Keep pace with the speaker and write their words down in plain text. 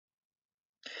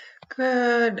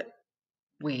Good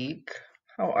week.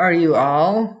 How are you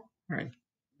all? We're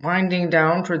winding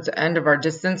down towards the end of our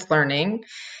distance learning.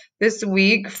 This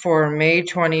week for May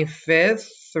 25th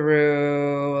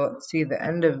through, the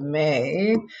end of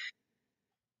May,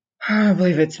 I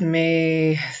believe it's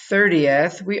May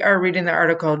 30th, we are reading the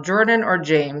article Jordan or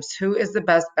James, who is the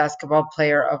best basketball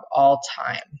player of all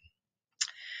time?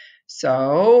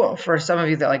 So for some of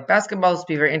you that like basketball, this will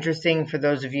be very interesting. For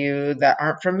those of you that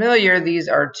aren't familiar, these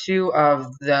are two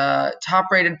of the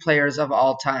top-rated players of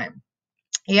all time.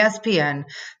 ESPN,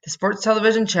 the sports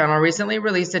television channel, recently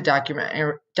released a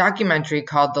documentary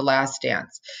called The Last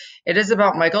Dance. It is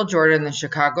about Michael Jordan, the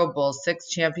Chicago Bulls' sixth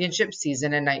championship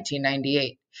season in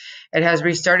 1998. It has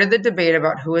restarted the debate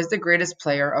about who is the greatest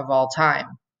player of all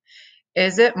time.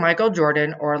 Is it Michael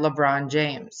Jordan or LeBron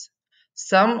James?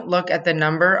 Some look at the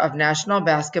number of National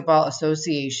Basketball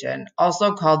Association,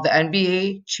 also called the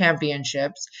NBA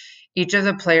championships, each of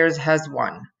the players has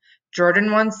won.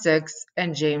 Jordan won 6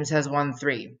 and James has won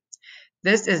 3.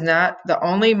 This is not the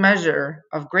only measure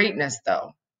of greatness,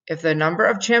 though. If the number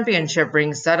of championship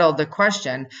rings settled the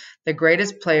question, the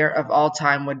greatest player of all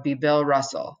time would be Bill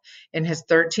Russell. In his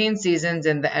 13 seasons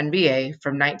in the NBA,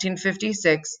 from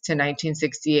 1956 to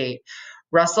 1968,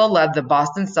 Russell led the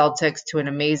Boston Celtics to an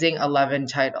amazing 11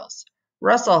 titles.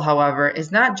 Russell, however, is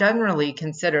not generally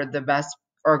considered the best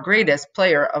or greatest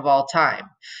player of all time.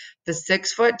 The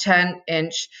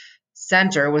 6'10"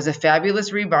 center was a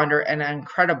fabulous rebounder and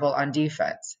incredible on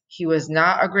defense. He was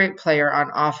not a great player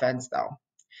on offense, though.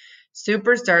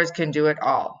 Superstars can do it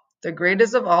all. The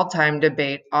greatest of all time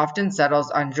debate often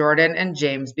settles on Jordan and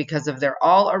James because of their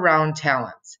all-around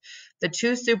talents. The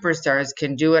two superstars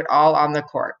can do it all on the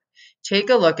court.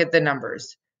 Take a look at the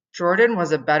numbers. Jordan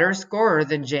was a better scorer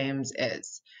than James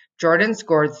is. Jordan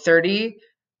scored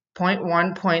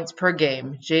 30.1 points per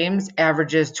game. James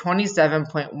averages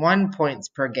 27.1 points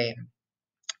per game.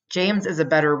 James is a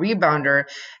better rebounder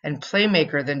and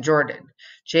playmaker than Jordan.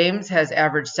 James has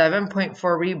averaged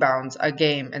 7.4 rebounds a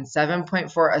game and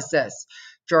 7.4 assists.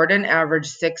 Jordan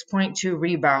averaged 6.2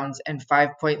 rebounds and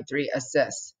 5.3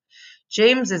 assists.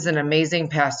 James is an amazing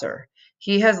passer.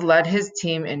 He has led his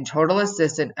team in total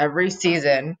assists in every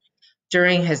season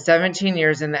during his 17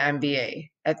 years in the NBA.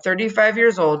 At 35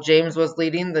 years old, James was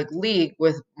leading the league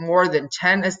with more than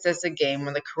 10 assists a game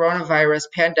when the coronavirus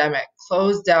pandemic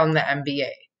closed down the NBA.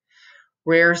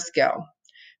 Rare skill.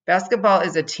 Basketball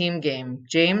is a team game.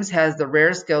 James has the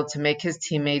rare skill to make his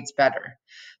teammates better.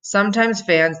 Sometimes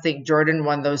fans think Jordan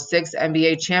won those 6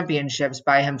 NBA championships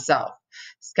by himself.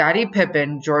 Scottie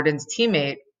Pippen, Jordan's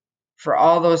teammate for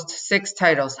all those 6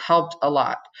 titles, helped a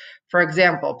lot. For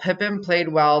example, Pippen played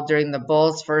well during the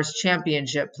Bulls' first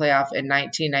championship playoff in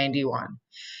 1991.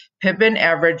 Pippen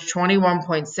averaged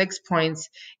 21.6 points,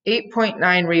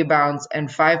 8.9 rebounds, and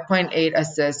 5.8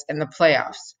 assists in the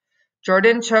playoffs.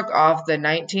 Jordan took off the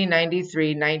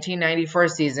 1993-1994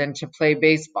 season to play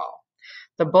baseball.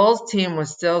 The Bulls team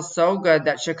was still so good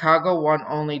that Chicago won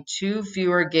only 2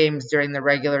 fewer games during the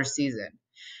regular season.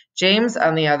 James,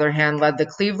 on the other hand, led the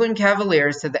Cleveland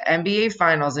Cavaliers to the NBA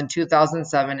Finals in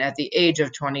 2007 at the age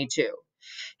of 22.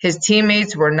 His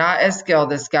teammates were not as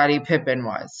skilled as Scottie Pippen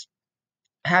was.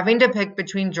 Having to pick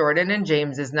between Jordan and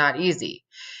James is not easy.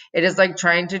 It is like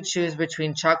trying to choose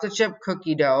between chocolate chip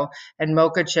cookie dough and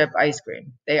mocha chip ice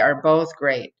cream. They are both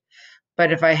great.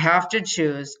 But if I have to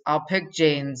choose, I'll pick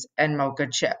James and mocha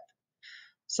chip.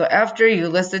 So after you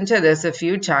listen to this a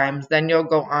few times, then you'll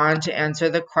go on to answer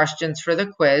the questions for the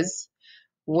quiz,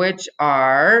 which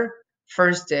are,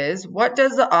 first is, what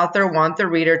does the author want the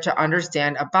reader to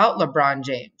understand about LeBron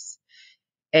James?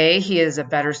 A, he is a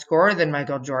better scorer than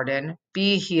Michael Jordan.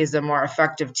 B, he is a more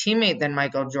effective teammate than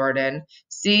Michael Jordan.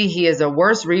 C, he is a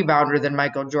worse rebounder than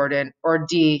Michael Jordan. Or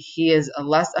D, he is a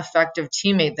less effective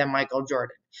teammate than Michael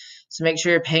Jordan. So make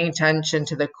sure you're paying attention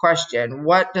to the question.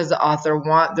 What does the author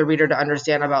want the reader to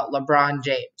understand about LeBron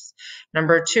James?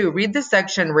 Number 2, read the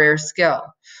section Rare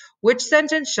Skill. Which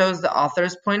sentence shows the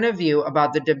author's point of view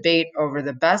about the debate over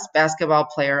the best basketball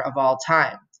player of all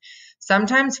time?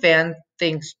 Sometimes fans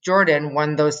think Jordan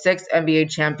won those 6 NBA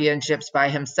championships by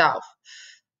himself.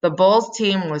 The Bulls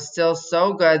team was still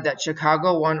so good that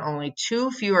Chicago won only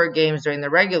 2 fewer games during the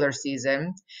regular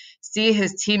season. C,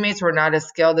 his teammates were not as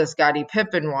skilled as Scottie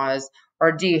Pippen was.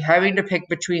 Or D, having to pick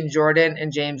between Jordan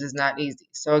and James is not easy.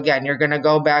 So again, you're going to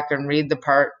go back and read the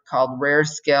part called Rare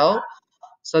Skill.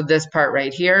 So this part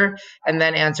right here, and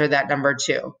then answer that number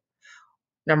 2.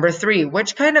 Number 3,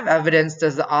 which kind of evidence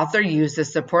does the author use to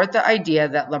support the idea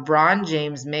that LeBron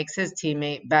James makes his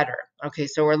teammate better? Okay,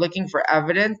 so we're looking for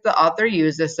evidence the author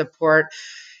used to support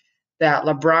that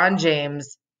LeBron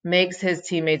James makes his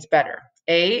teammates better.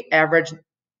 A, average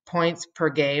points per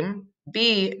game,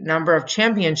 B, number of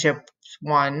championships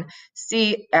won,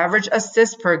 C, average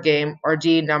assists per game, or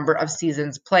D, number of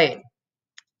seasons played.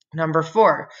 Number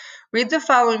 4, read the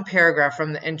following paragraph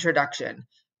from the introduction,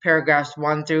 paragraphs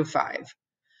 1 through 5.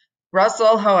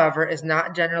 Russell, however, is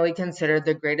not generally considered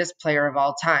the greatest player of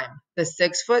all time. The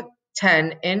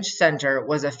 6'10" center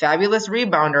was a fabulous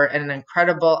rebounder and an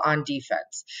incredible on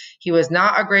defense. He was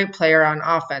not a great player on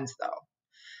offense, though.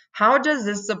 How does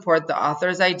this support the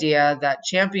author's idea that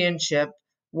championship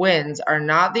wins are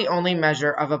not the only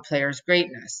measure of a player's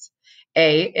greatness?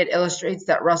 A, it illustrates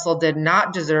that Russell did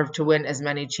not deserve to win as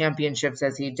many championships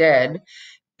as he did.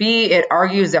 B, it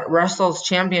argues that Russell's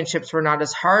championships were not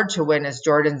as hard to win as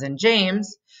Jordan's and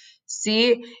James.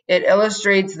 C, it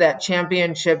illustrates that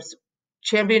championship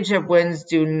wins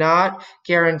do not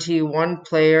guarantee one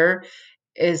player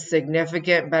is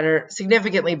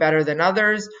significantly better than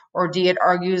others. Or D, it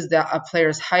argues that a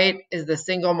player's height is the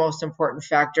single most important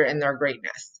factor in their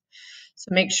greatness.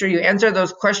 So make sure you answer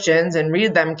those questions and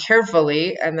read them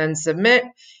carefully and then submit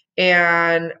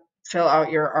and fill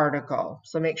out your article.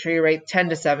 So make sure you write 10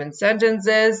 to 7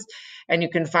 sentences, and you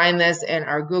can find this in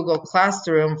our Google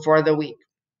Classroom for the week.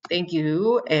 Thank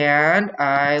you, and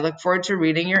I look forward to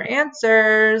reading your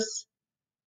answers.